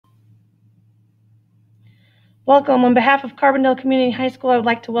Welcome. On behalf of Carbondale Community High School, I would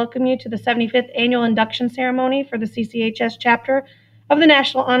like to welcome you to the 75th Annual Induction Ceremony for the CCHS chapter of the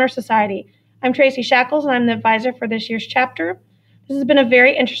National Honor Society. I'm Tracy Shackles, and I'm the advisor for this year's chapter. This has been a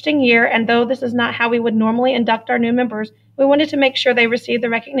very interesting year, and though this is not how we would normally induct our new members, we wanted to make sure they receive the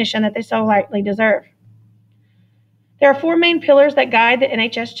recognition that they so rightly deserve. There are four main pillars that guide the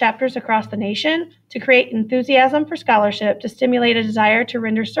NHS chapters across the nation: to create enthusiasm for scholarship, to stimulate a desire to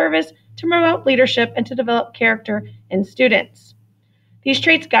render service, to promote leadership, and to develop character in students. These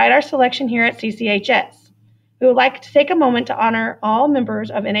traits guide our selection here at CCHS. We would like to take a moment to honor all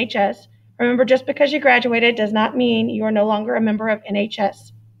members of NHS. Remember, just because you graduated does not mean you are no longer a member of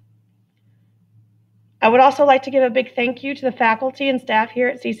NHS. I would also like to give a big thank you to the faculty and staff here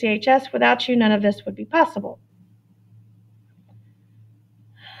at CCHS. Without you, none of this would be possible.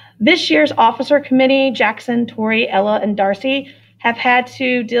 This year's officer committee, Jackson, Tori, Ella, and Darcy, have had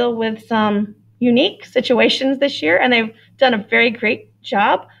to deal with some unique situations this year, and they've done a very great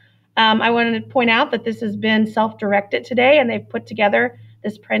job. I wanted to point out that this has been self-directed today, and they've put together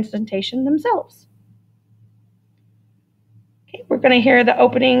this presentation themselves. Okay, we're going to hear the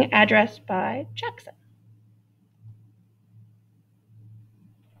opening address by Jackson.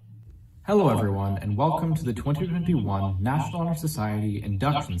 Hello everyone, and welcome to the 2021 National Honor Society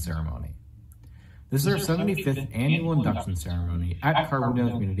Induction Ceremony. This is our 75th annual induction ceremony at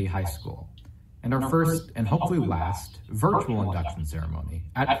Carbondale Community High School, and our first, and hopefully last, virtual induction ceremony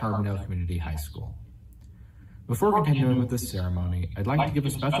at Carbondale Community High School. Before continuing with this ceremony, I'd like to give a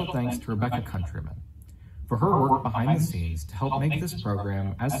special thanks to Rebecca Countryman for her work behind the scenes to help make this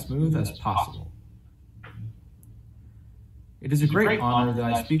program as smooth as possible. It is a great honor that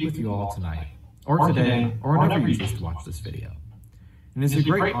I speak with you all tonight, or today, or whenever you choose to watch this video. And it is a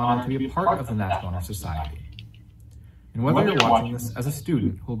great honor to be a part of the National Honor Society. And whether you're watching this as a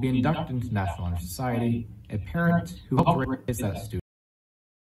student who will be inducted into National Honor Society, a parent who helped raise that student,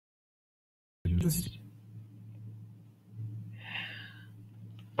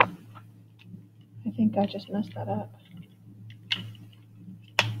 I think I just messed that up.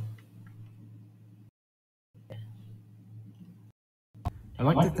 I'd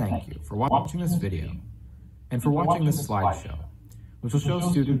like to thank you for watching this video and for watching this slideshow, which will show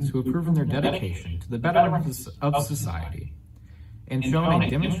students who have proven their dedication to the betterment of society and shown a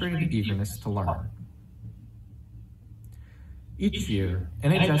demonstrated eagerness to learn. Each year,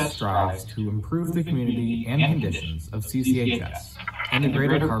 NHS strives to improve the community and conditions of CCHS and the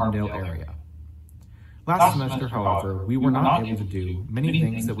greater Carbondale area. Last semester, however, we were not able to do many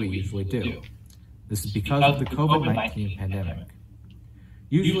things that we usually do. This is because of the COVID-19 pandemic.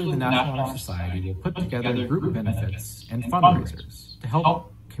 Usually, the National Honor Society will put together group benefits and fundraisers to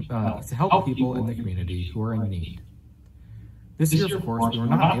help people in the community who are in need. This year, of course, we were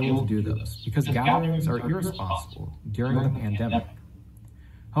not able to do those because gatherings are irresponsible during the pandemic.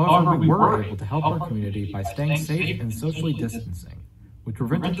 However, we were able to help our community by staying safe and socially distancing, which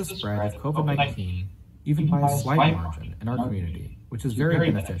prevented the spread of COVID-19 even by a slight margin in our community, which is very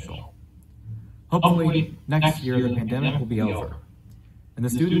beneficial. Hopefully, next year the pandemic will be over, and the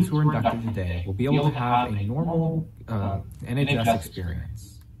students who are inducted today will be able to have a normal NHS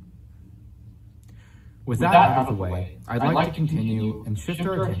experience. With that out of the way, I'd like to continue and shift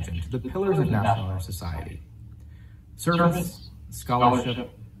our attention to the pillars of National Honor Society: service, scholarship,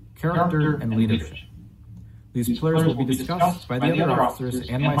 character, and leadership. These pillars will be discussed by the other officers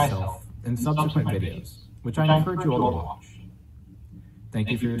and myself in subsequent videos, which I encourage you all to watch. Thank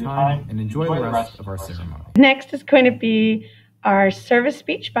you for your time, and enjoy the rest of our ceremony. Next is going to be our service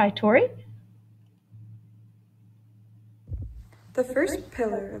speech by Tori. The first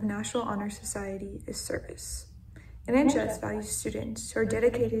pillar of National Honor Society is service. NHS values students who are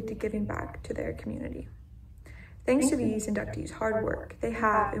dedicated to giving back to their community. Thanks to these inductees' hard work, they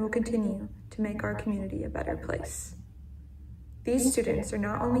have and will continue to make our community a better place. These students are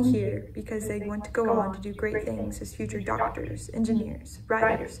not only here because they want to go on to do great things as future doctors, engineers,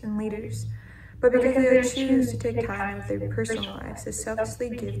 writers, and leaders, but because they choose to take time out of their personal lives to selflessly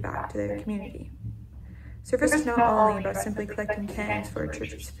give back to their community. Service is not only about simply collecting cans for a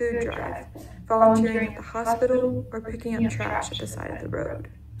church's food drive, volunteering at the hospital, or picking up trash at the side of the road.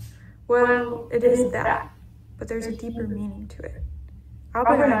 Well, it is that, but there's a deeper meaning to it.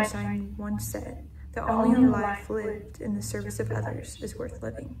 Albert Einstein once said that only a life lived in the service of others is worth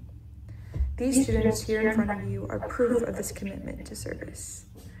living. These students here in front of you are proof of this commitment to service.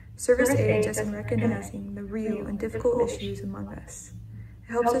 Service aids us in recognizing the real and difficult issues among us.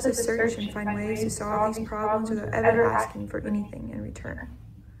 It helps us to search and find ways to solve these problems without ever asking for anything in return.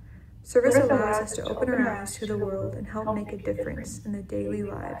 Service allows us to open our eyes to the world and help make a difference in the daily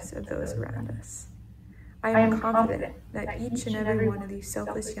lives of those around us. I am confident that each and every one of these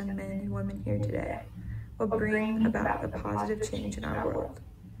selfless young men and women here today will bring about a positive change in our world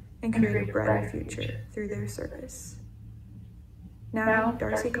and create a brighter future through their service. Now,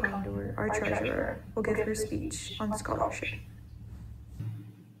 Darcy Condor, our treasurer, will give her speech on scholarship.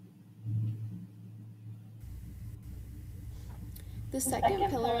 The second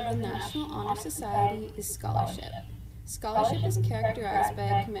pillar of the National Honor Society is scholarship. Scholarship is characterized by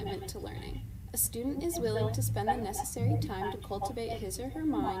a commitment to learning. A student is willing to spend the necessary time to cultivate his or her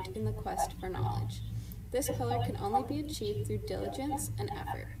mind in the quest for knowledge. This pillar can only be achieved through diligence and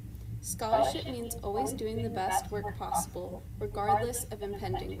effort. Scholarship means always doing the best work possible, regardless of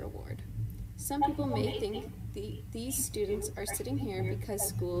impending reward. Some people may think these students are sitting here because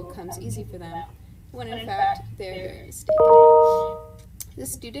school comes easy for them, when in fact they're very mistaken. The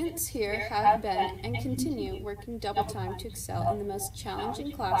students here have been and continue working double time to excel in the most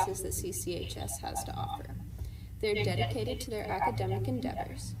challenging classes that CCHS has to offer. They're dedicated to their academic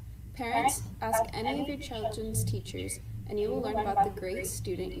endeavors. Parents, ask any of your children's teachers and you will learn about the great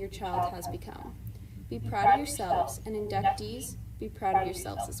student your child has become. Be proud of yourselves, and inductees, be proud of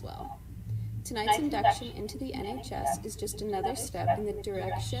yourselves as well. Tonight's induction into the NHS is just another step in the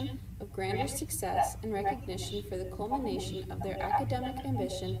direction of grander success and recognition for the culmination of their academic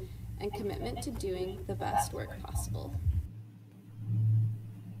ambition and commitment to doing the best work possible.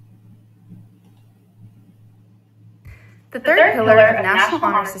 The third pillar of National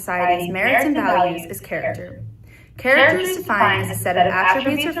Honor Society's merits and values is character. Character is defined as a set of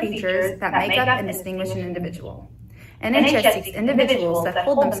attributes or features that make up and distinguish an individual. NHS seeks individuals that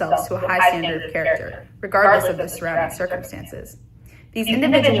hold themselves to a high standard of character, regardless of the surrounding circumstances. These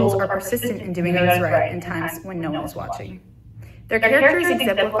individuals are persistent in doing what is right in times when no one is watching. Their character is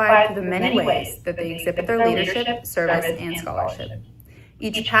exemplified through the many ways that they exhibit their leadership, service, and scholarship.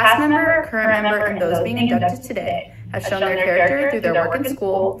 Each past member, current member, and those being inducted today have shown their character through their work in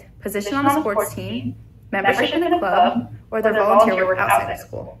school, position on the sports team, membership in a club, or their volunteer work outside of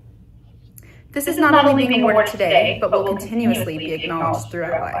school. This is not only being awarded today, but will continuously be acknowledged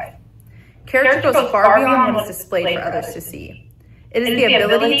throughout life. Character goes far beyond what is displayed for others to see. It is the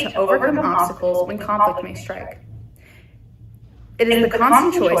ability to overcome obstacles when conflict may strike. It is the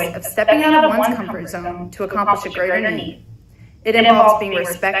constant choice of stepping out of one's comfort zone to accomplish a greater need. It involves being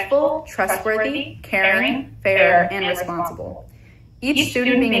respectful, trustworthy, caring, fair, and responsible. Each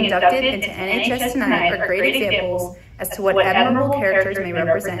student being inducted into NHS tonight are great examples as to what admirable characters may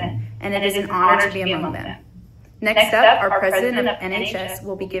represent, and it is an honor to be among them. Next up, our president of NHS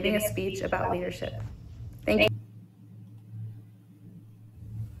will be giving a speech about leadership. Thank you.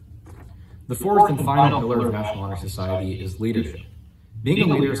 The fourth and final pillar of National Honor Society is leadership.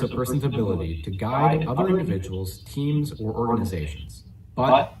 Being a leader is a person's ability to guide other individuals, teams, or organizations.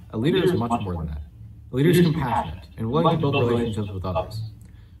 But a leader is much more than that. A leader is compassionate and willing to build relationships with others.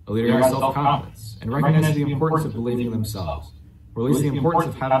 A leader has self-confidence and recognizes the importance of believing in themselves, or at least the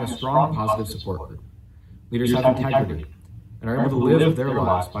importance of having a strong, positive support group. Leaders have integrity and are able to live their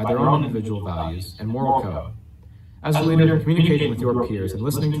lives by their own individual values and moral code. As a leader, communication with your peers and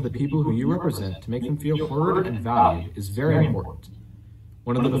listening to the people who you represent to make them feel heard and valued is very important.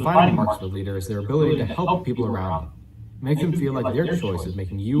 One of the defining marks of a leader is their ability to help people around them, make them feel like their choice of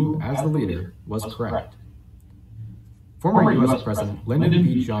making you as the leader was correct. Former U.S. President Lyndon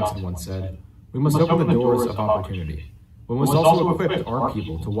B. Johnson once said, "We must open the doors of opportunity. We must also equip our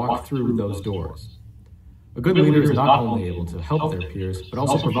people to walk through those doors." A good leader is not only able to help their peers, but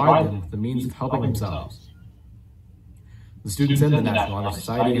also provide them with the means of helping themselves. The students in the National Honor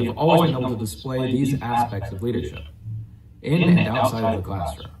Society have always been able to display these aspects of leadership, in and outside of the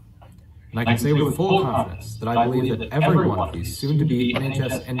classroom. And I can say with full confidence that I believe that every one of these soon-to-be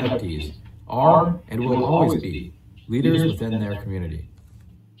NHS inductees are and will always be leaders within their community.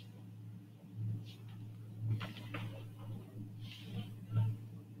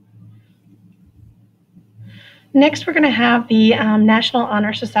 Next, we're going to have the National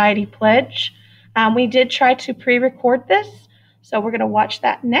Honor Society Pledge. We did try to pre-record this, so we're going to watch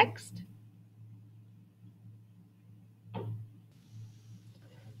that next.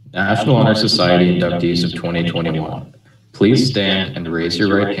 National Honor Society inductees of 2021, please stand and raise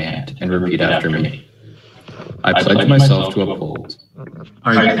your right hand and repeat after me. I pledge myself to uphold.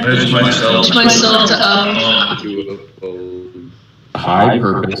 I pledge myself to uphold The high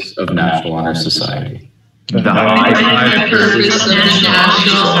purpose of National Honor Society. the high purpose of the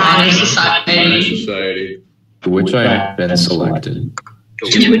National Honor Society, To which I have been selected.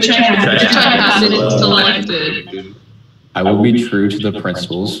 to which I have been selected. I will be true to the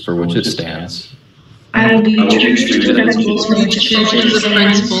principles for which it stands. I will be true to the principles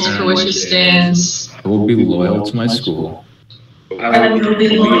for which it stands. I will be loyal to my school I will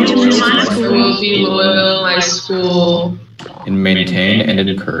be loyal to my school. I will be loyal to my school. and maintain and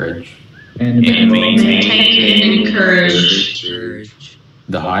encourage And maintain and encourage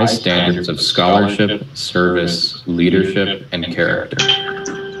the high standards of scholarship, service, leadership, and character.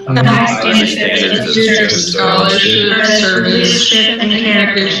 the high standards of scholarship, service, and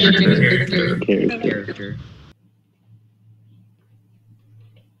character.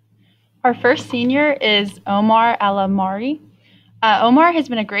 Our first senior is Omar Alamari. Omar has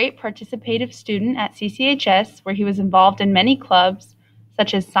been a great participative student at CCHS, where he was involved in many clubs,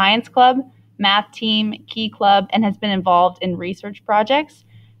 such as Science Club, Math Team, Key Club, and has been involved in research projects,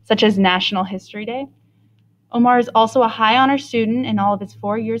 such as National History Day. Omar is also a high honor student in all of his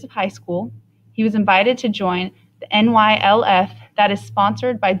 4 years of high school. He was invited to join the NYLF that is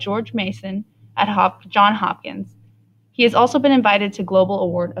sponsored by George Mason at Johns Hopkins. He has also been invited to Global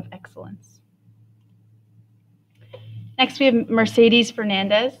Award of Excellence. Next, we have Mercedes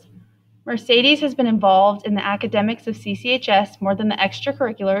Fernandez. Mercedes has been involved in the academics of CCHS more than the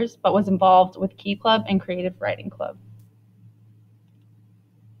extracurriculars, but was involved with Key Club and Creative Writing Club.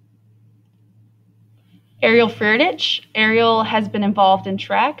 Ariel Friedrich. Ariel has been involved in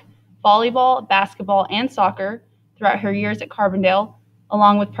track, volleyball, basketball, and soccer throughout her years at Carbondale,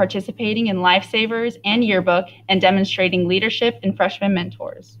 along with participating in Lifesavers and Yearbook and demonstrating leadership in freshman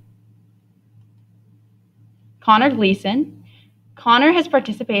mentors. Connor Gleason. Connor has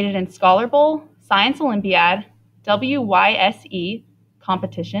participated in Scholar Bowl, Science Olympiad, WYSE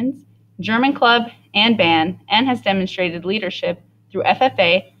competitions, German Club, and band, and has demonstrated leadership through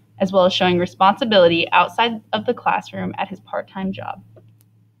FFA, as well as showing responsibility outside of the classroom at his part-time job.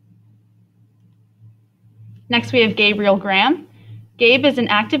 Next, we have Gabriel Graham. Gabe is an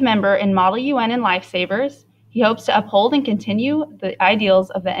active member in Model UN and Lifesavers. He hopes to uphold and continue the ideals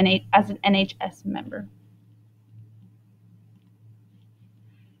of as an NHS member.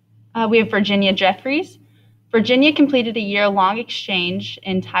 We have Virginia Jeffries. Virginia completed a year-long exchange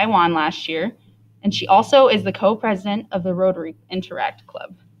in Taiwan last year, and she also is the co-president of the Rotary Interact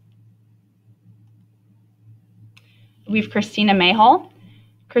Club. We have Christina Mayhall.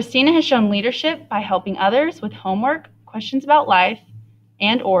 Christina has shown leadership by helping others with homework, questions about life,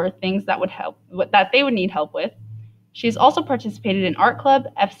 and or things that they would need help with. She has also participated in Art Club,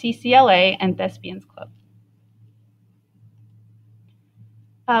 FCCLA, and Thespians Club.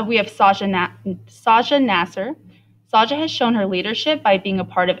 We have Saja Nasser. Saja has shown her leadership by being a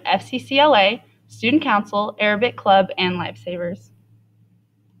part of FCCLA, Student Council, Arabic Club, and Lifesavers.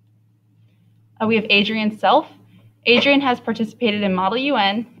 We have Adrian Self. Adrian has participated in Model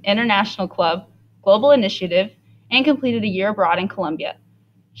UN, International Club, Global Initiative, and completed a year abroad in Colombia.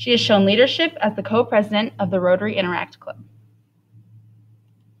 She has shown leadership as the co-president of the Rotary Interact Club.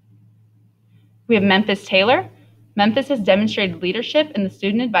 We have Memphis Taylor. Memphis has demonstrated leadership in the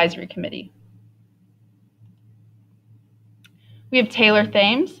Student Advisory Committee. We have Taylor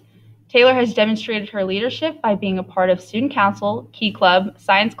Thames. Taylor has demonstrated her leadership by being a part of Student Council, Key Club,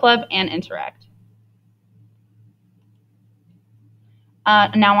 Science Club, and Interact.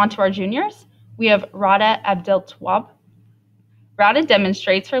 Now on to our juniors. We have Rada Abdel Twab. Rada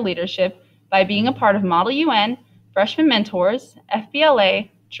demonstrates her leadership by being a part of Model UN, Freshman Mentors, FBLA,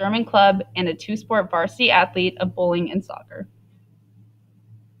 German Club, and a two-sport varsity athlete of bowling and soccer.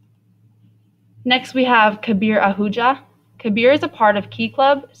 Next, we have Kabir Ahuja. Kabir is a part of Key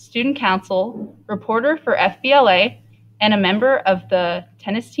Club, Student Council, reporter for FBLA, and a member of the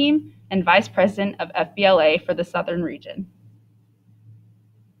tennis team and vice president of FBLA for the Southern region.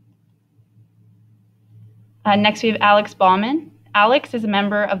 Next, we have Alex Bauman. Alex is a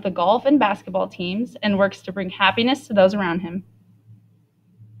member of the golf and basketball teams and works to bring happiness to those around him.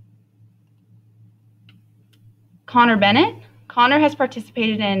 Connor Bennett. Connor has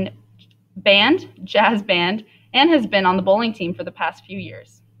participated in band, jazz band, and has been on the bowling team for the past few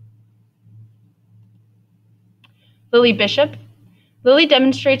years. Lily Bishop. Lily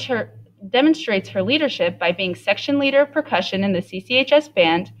demonstrates her leadership by being section leader of percussion in the CCHS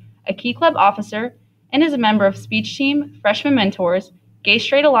band, a Key Club officer, and is a member of Speech Team, Freshman Mentors, Gay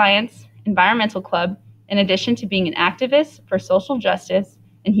Straight Alliance, Environmental Club, in addition to being an activist for social justice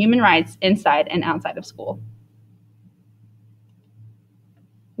and human rights inside and outside of school.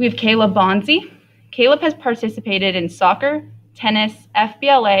 We have Caleb Bonzi. Caleb has participated in soccer, tennis,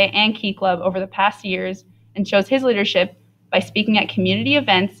 FBLA, and Key Club over the past years and shows his leadership by speaking at community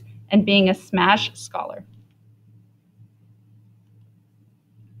events and being a SMASH scholar.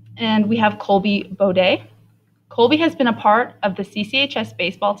 And we have Colby Baudet. Colby has been a part of the CCHS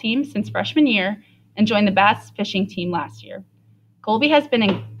baseball team since freshman year and joined the bass fishing team last year. Colby has been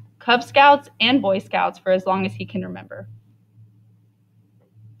in Cub Scouts, and Boy Scouts for as long as he can remember.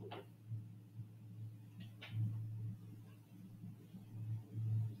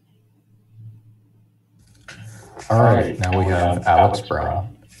 All right, now we have Alex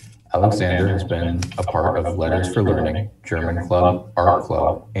Brown. Alexander has been a part of Letters for Learning, German Club, Art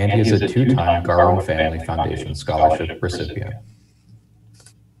Club, and he is a two-time Garland Family Foundation Scholarship recipient.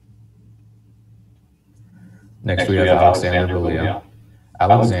 Next we have Alexander Valia.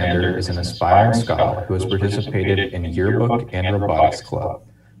 Alexander is an aspiring scholar who has participated in Yearbook and Robotics Club,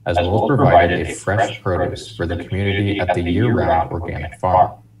 as well as provided a fresh produce for the community at the year-round organic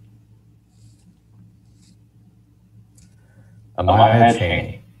farm. Amaya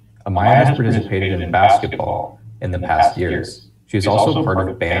Cheney. Amaya has participated in basketball in the past years. She is also part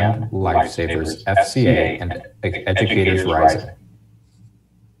of Band Lifesavers FCA and Educators Rising.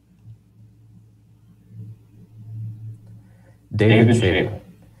 David Shaven.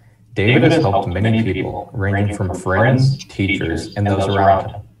 David has helped many people, ranging from friends, teachers, and those around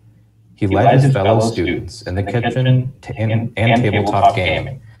him. He led his fellow students in the kitchen and tabletop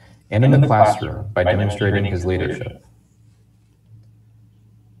gaming, and in the classroom by demonstrating his leadership.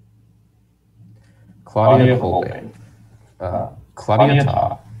 Claudia Colby. Claudia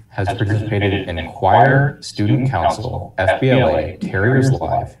Top has participated in choir, student council, FBLA, Terriers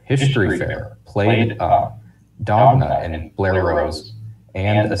Live, History Fair, played Dogna and Blair Rose,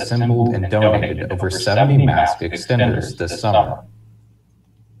 and assembled and donated over 70 mask extenders this summer.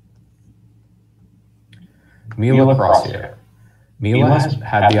 Mila Crossier. Mila has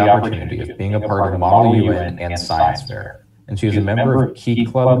had the opportunity of being a part of Model UN and Science Fair, and she is a member of Key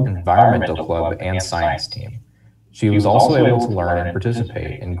Club, Environmental Club, and Science Team. She was also able to learn and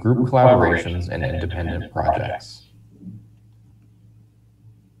participate in group collaborations and independent projects.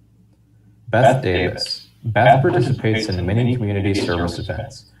 Beth Davis. Beth participates in many community service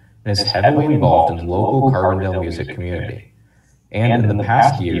events and is heavily involved in the local Carbondale music community, and in the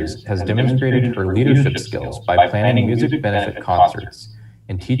past years has demonstrated her leadership skills by planning music benefit concerts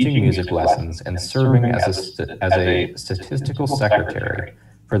and teaching music lessons and serving as a statistical secretary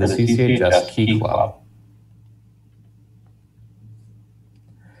for the CCHS Key Club.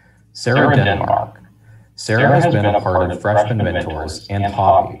 Sarah Denmark. Sarah has been a part of Freshman Mentors and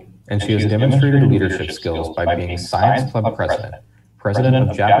Hobby, and she has demonstrated leadership skills by being Science Club President, President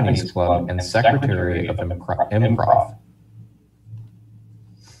of Japanese Club, and Secretary of Improv.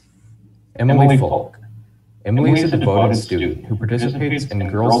 Emily Folk. Emily is a devoted student who participates in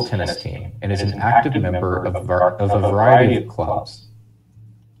girls' tennis team and is an active member of a variety of clubs.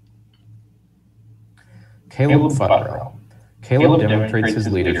 Caleb Futterell. Caleb demonstrates his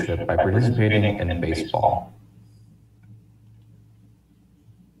leadership by participating in baseball.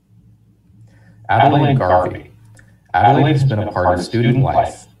 Adelaide Garvey. Adelaide has been a part of student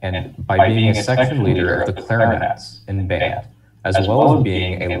life and by being a section leader of the clarinets in band, as well as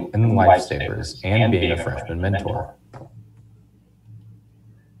being in Lifesavers and being a freshman mentor.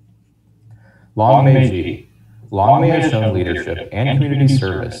 Long Mei Ji. Long Mei has shown leadership and community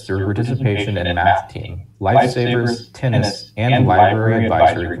service through participation in math team, Lifesavers, tennis, and library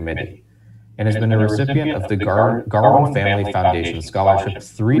advisory committee, and has been a recipient of the Garland Family Foundation Scholarship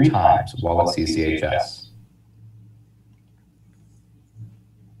 3 times while at CCHS.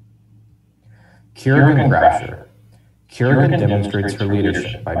 Kiergan Grasher. Kiergan demonstrates her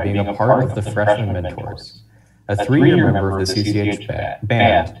leadership by being a part of the Freshman Mentors, a 3-year member of the CCH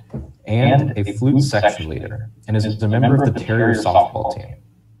band, and a flute section leader, and is a member of the Terrier softball team.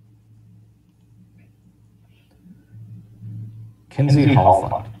 Kinsey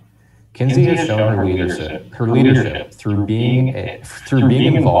Hallfund. Kinsey has shown her leadership through being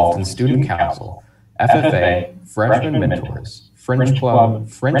involved in student council, FFA, Freshman Mentors, French Club,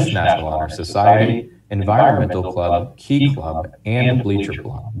 French National Honor Society, Environmental Club, Key Club, and Bleacher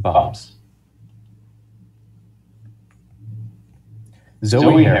Bums.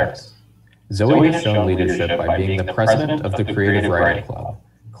 Zoe Harris. Zoe has shown leadership by being the president of the Creative Writing Club,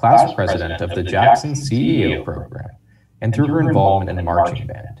 class president of the Jackson CEO program, and through her involvement in marching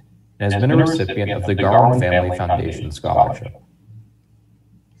band, and has been a recipient of the Garland Family Foundation Scholarship.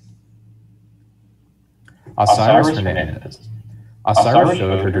 Osiris Hernandez. Osiris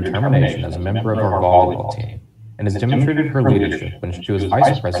showed her determination as a member of our volleyball team and has demonstrated her leadership when she was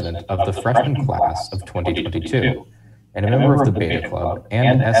vice president of the freshman class of 2022 and a member of the Beta Club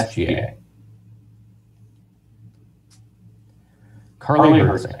and SGA. Carly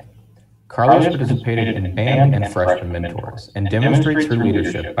Herzing. Carly has participated in band and freshman mentors and demonstrates her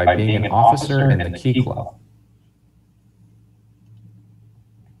leadership by being an officer in the Key Club.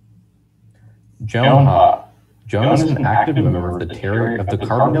 Joan Ha. Joan is an active member of the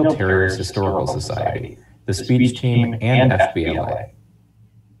Carbondale Terriers Historical Society, the speech team, and FBLA.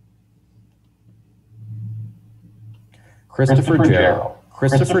 Christopher Jarrell.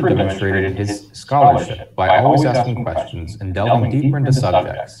 Christopher demonstrated his scholarship by always asking questions and delving deeper into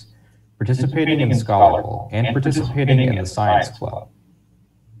subjects, participating in Scholar Bowl, and participating in the Science Club.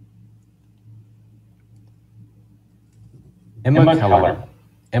 Emma Keller.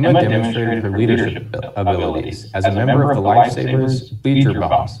 Emma demonstrated her leadership abilities as a member of the Lifesavers, Bleacher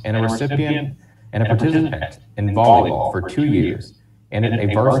Bums, and a recipient and a participant in volleyball for 2 years, and a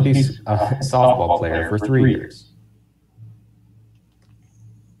varsity softball player for 3 years.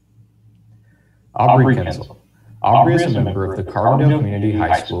 Aubrey Kinsel. Aubrey is a member of the Carbondale Community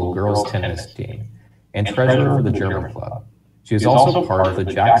High School girls tennis team and treasurer for the German Club. She is also part of the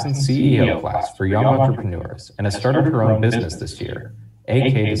Jackson CEO class for young entrepreneurs and has started her own business this year,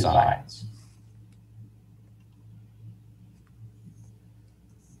 AK Designs.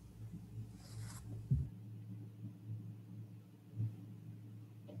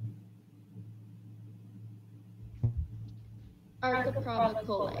 Arkaprabha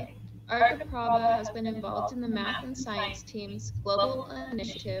Kole. Arkaprabha has been involved in the math and science teams, Global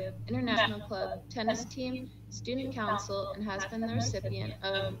Initiative, International Club, tennis team, student council, and has been the recipient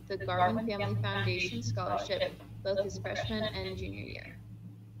of the Garvin Family Foundation Scholarship both his freshman and junior year.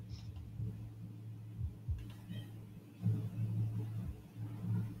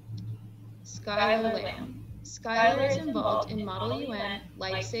 Skylar Lamb. Skylar is involved in Model UN,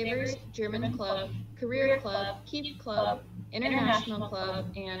 Lifesavers, German Club, Career Club, Keep Club, International Club,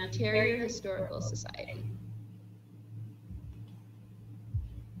 and Terrier Historical Society.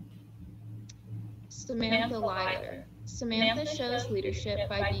 Samantha Lyler. Samantha shows leadership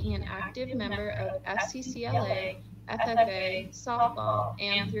by being an active member of FCCLA, FFA, softball,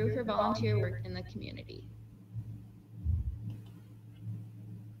 and through her volunteer work in the community.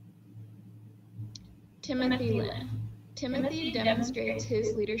 Timothy Lynn. Timothy demonstrates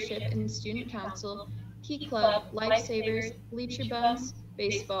his leadership in student council, Key Club, Lifesavers, Bleacher Bums,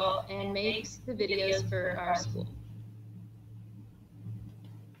 baseball, and makes the videos for our school.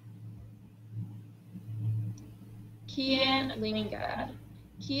 Kian Lingad.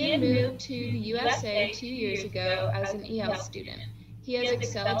 Kian moved to the USA 2 years ago as an EL student. He has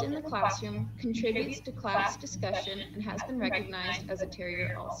excelled in the classroom, contributes to class discussion, and has been recognized as a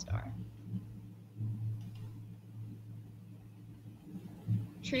Terrier All-Star.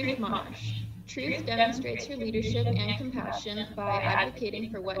 Truth Marsh. Truth demonstrates her leadership and compassion by advocating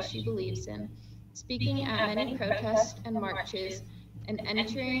for what she believes in, speaking at many protests and marches, and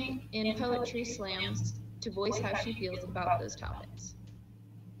entering in poetry slams to voice how she feels about those topics.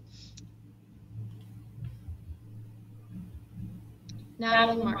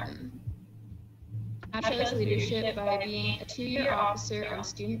 Natalie Martin. Natalie shows leadership by being a 2-year officer on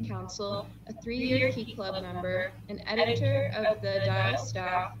student council, a 3-year Key Club member, an editor of the Dial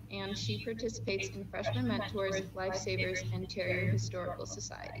staff, and she participates in Freshman Mentors, Lifesavers, and Terrier Historical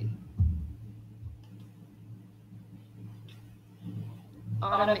Society.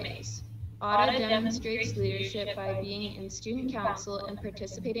 Autumn Mays. Autumn demonstrates leadership by being in student council and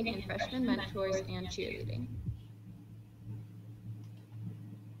participating in Freshman Mentors and cheerleading.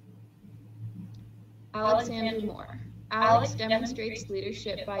 Alexander Moore. Alex demonstrates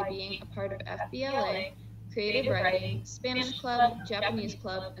leadership by being a part of FBLA, creative writing, Spanish club, Japanese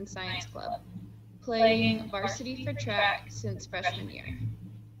club, and science club, playing varsity for track since freshman year.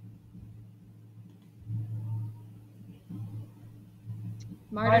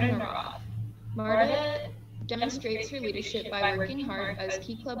 Marta Narov. Marta demonstrates her leadership by working hard as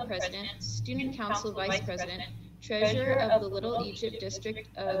Key Club president, student council vice president, treasurer of the Little Egypt district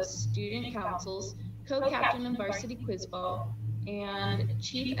of student councils, co-captain of varsity quiz ball, and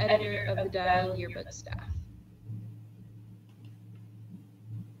chief editor of the Dial yearbook staff.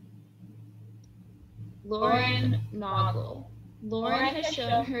 Lauren Noggle. Lauren has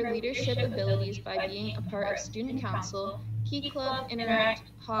shown her leadership abilities by being a part of student council, Key Club, Interact,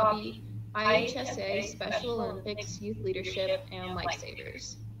 Hobby, IHSA, Special Olympics, Youth Leadership, and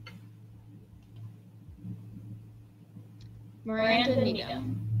Lifesavers. Miranda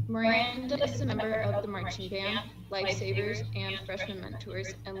Needham. Miranda is a member of the marching band, Lifesavers, and Freshman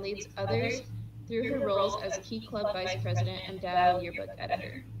Mentors, and leads others through her roles as Key Club Vice President and Dial Yearbook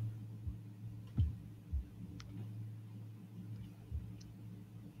Editor.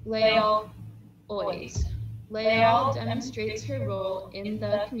 Lael Oys. Lael demonstrates her role in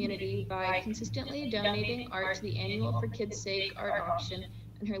the community by consistently donating art to the annual For Kids' Sake art auction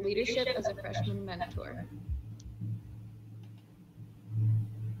and her leadership as a freshman mentor.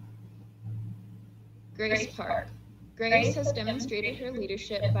 Grace Park. Grace has demonstrated her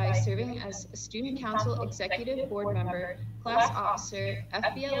leadership by serving as a student council executive board member, class officer,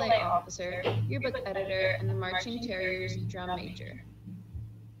 FBLA officer, yearbook editor, and the Marching Terriers drum major.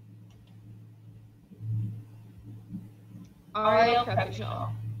 Ariel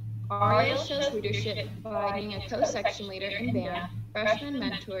Prepajal. Ariel shows leadership by being a co-section leader in band, freshman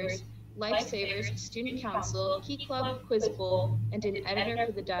mentors, lifesavers, student council, key club, quiz bowl, and an editor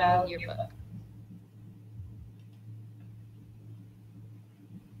for the Dial yearbook.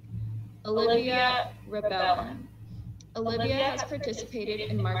 Olivia Rebellin. Olivia has participated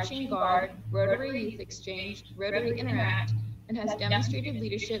in Marching Guard, Rotary Youth Exchange, Rotary Interact, and has demonstrated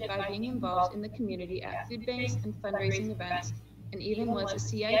leadership by being involved in the community at food banks and fundraising events, and even was a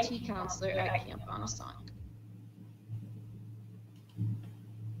CIT counselor at Camp Onassauk.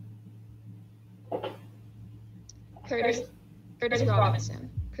 Curtis Robinson.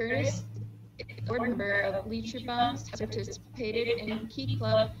 Curtis is a board member of Bleacher Bums, has participated in Key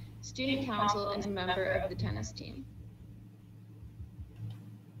Club, student council, and is a member of the tennis team.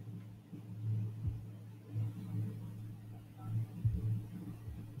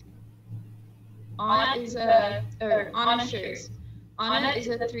 Anna Schurz. Anna is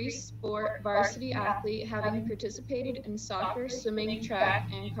a three-sport varsity athlete, having participated in soccer, swimming,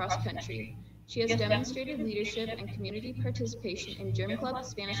 track, and cross country. She has demonstrated leadership and community participation in gym club,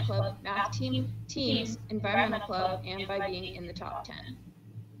 Spanish club, math team, teams, environmental club, and by being in the top 10.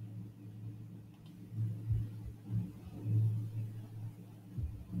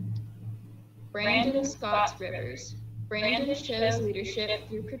 Brandon Scott Rivers. Brandon shows leadership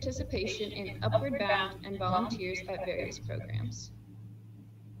through participation in Upward Bound and volunteers at various programs.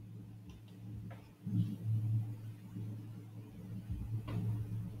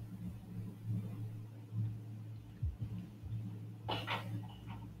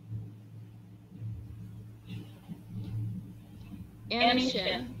 Anna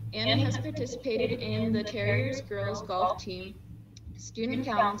Shin. Anna has participated in the Terriers girls golf team, student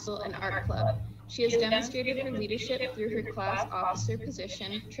council, and art club. She has demonstrated her leadership through her class officer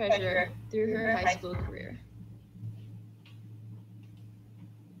position, treasurer, through her high school career.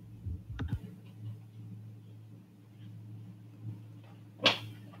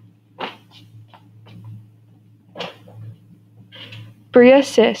 Bria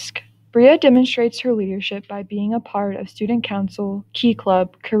Sisk. Bria demonstrates her leadership by being a part of student council, key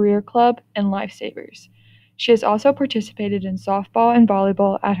club, career club, and lifesavers. She has also participated in softball and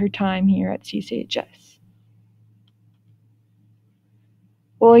volleyball at her time here at CCHS.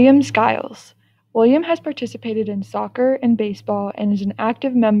 William Skiles. William has participated in soccer and baseball and is an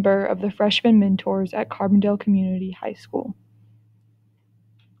active member of the freshman mentors at Carbondale Community High School.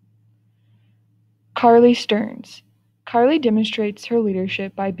 Carly Stearns. Carly demonstrates her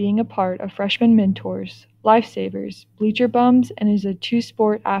leadership by being a part of freshman mentors, lifesavers, bleacher bums, and is a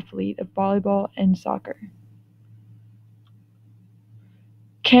two-sport athlete of volleyball and soccer.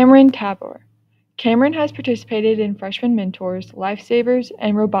 Cameron Tabor. Cameron has participated in freshman mentors, lifesavers,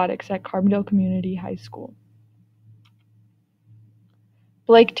 and robotics at Carbondale Community High School.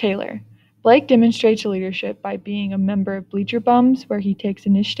 Blake Taylor. Blake demonstrates leadership by being a member of Bleacher Bums, where he takes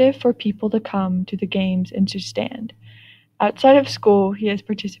initiative for people to come to the games and to stand. Outside of school, he has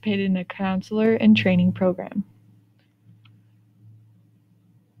participated in a counselor and training program.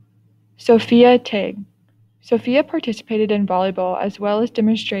 Sophia Teague. Sophia participated in volleyball as well as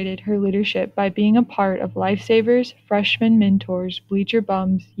demonstrated her leadership by being a part of Lifesavers, Freshman Mentors, Bleacher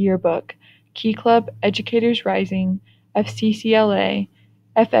Bums, Yearbook, Key Club, Educators Rising, FCCLA,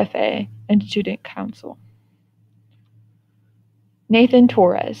 FFA, and Student Council. Nathan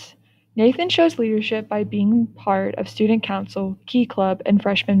Torres. Nathan shows leadership by being part of Student Council, Key Club, and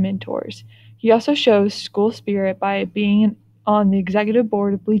Freshman Mentors. He also shows school spirit by being on the executive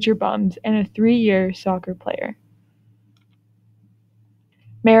board of Bleacher Bums and a 3-year soccer player.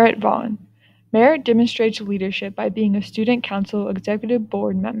 Merritt Vaughn. Merritt demonstrates leadership by being a Student Council executive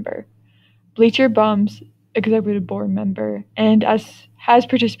board member, Bleacher Bums executive board member, and has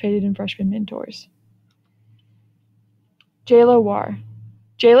participated in Freshman Mentors. Jayla War.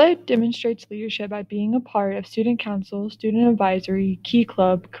 Jayla demonstrates leadership by being a part of Student Council, Student Advisory, Key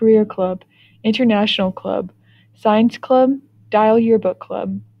Club, Career Club, International Club, Science Club, Dial Yearbook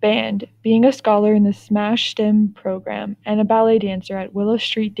Club, Band, being a scholar in the Smash STEM program, and a ballet dancer at Willow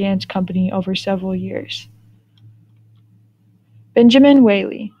Street Dance Company over several years. Benjamin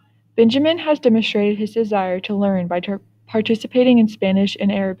Whaley. Benjamin has demonstrated his desire to learn by participating in Spanish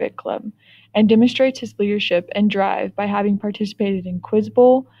and Arabic Club, and demonstrates his leadership and drive by having participated in Quiz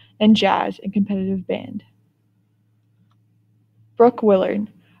Bowl and jazz and competitive band. Brooke Willard.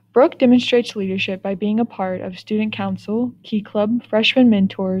 Brooke demonstrates leadership by being a part of Student Council, Key Club, Freshman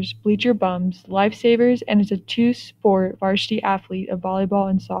Mentors, Bleacher Bums, Lifesavers, and is a two-sport varsity athlete of volleyball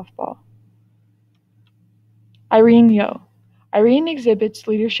and softball. Irene Yo. Irene exhibits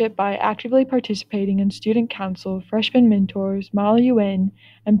leadership by actively participating in Student Council, Freshman Mentors, Model UN,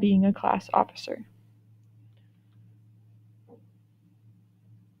 and being a class officer.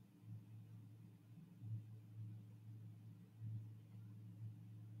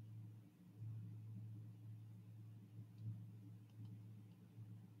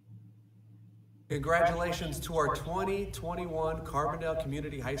 Congratulations to our 2021 Carbondale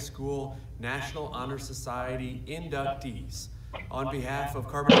Community High School National Honor Society inductees. On behalf of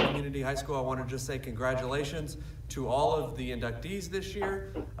Carbondale Community High School, I want to just say congratulations to all of the inductees this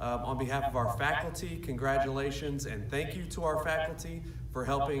year. On behalf of our faculty, congratulations and thank you to our faculty for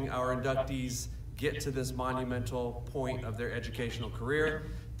helping our inductees get to this monumental point of their educational career.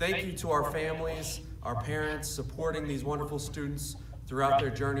 Thank you to our families, our parents supporting these wonderful students throughout their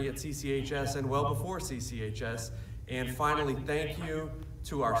journey at CCHS and well before CCHS. And finally, thank you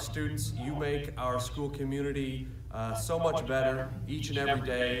to our students. You make our school community so much better each and every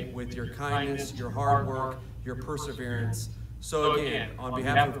day with your kindness, your hard work, your perseverance. So again, on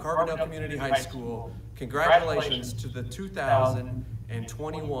behalf of Carbondale Community High School, congratulations to the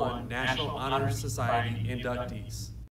 2021 National Honor Society inductees.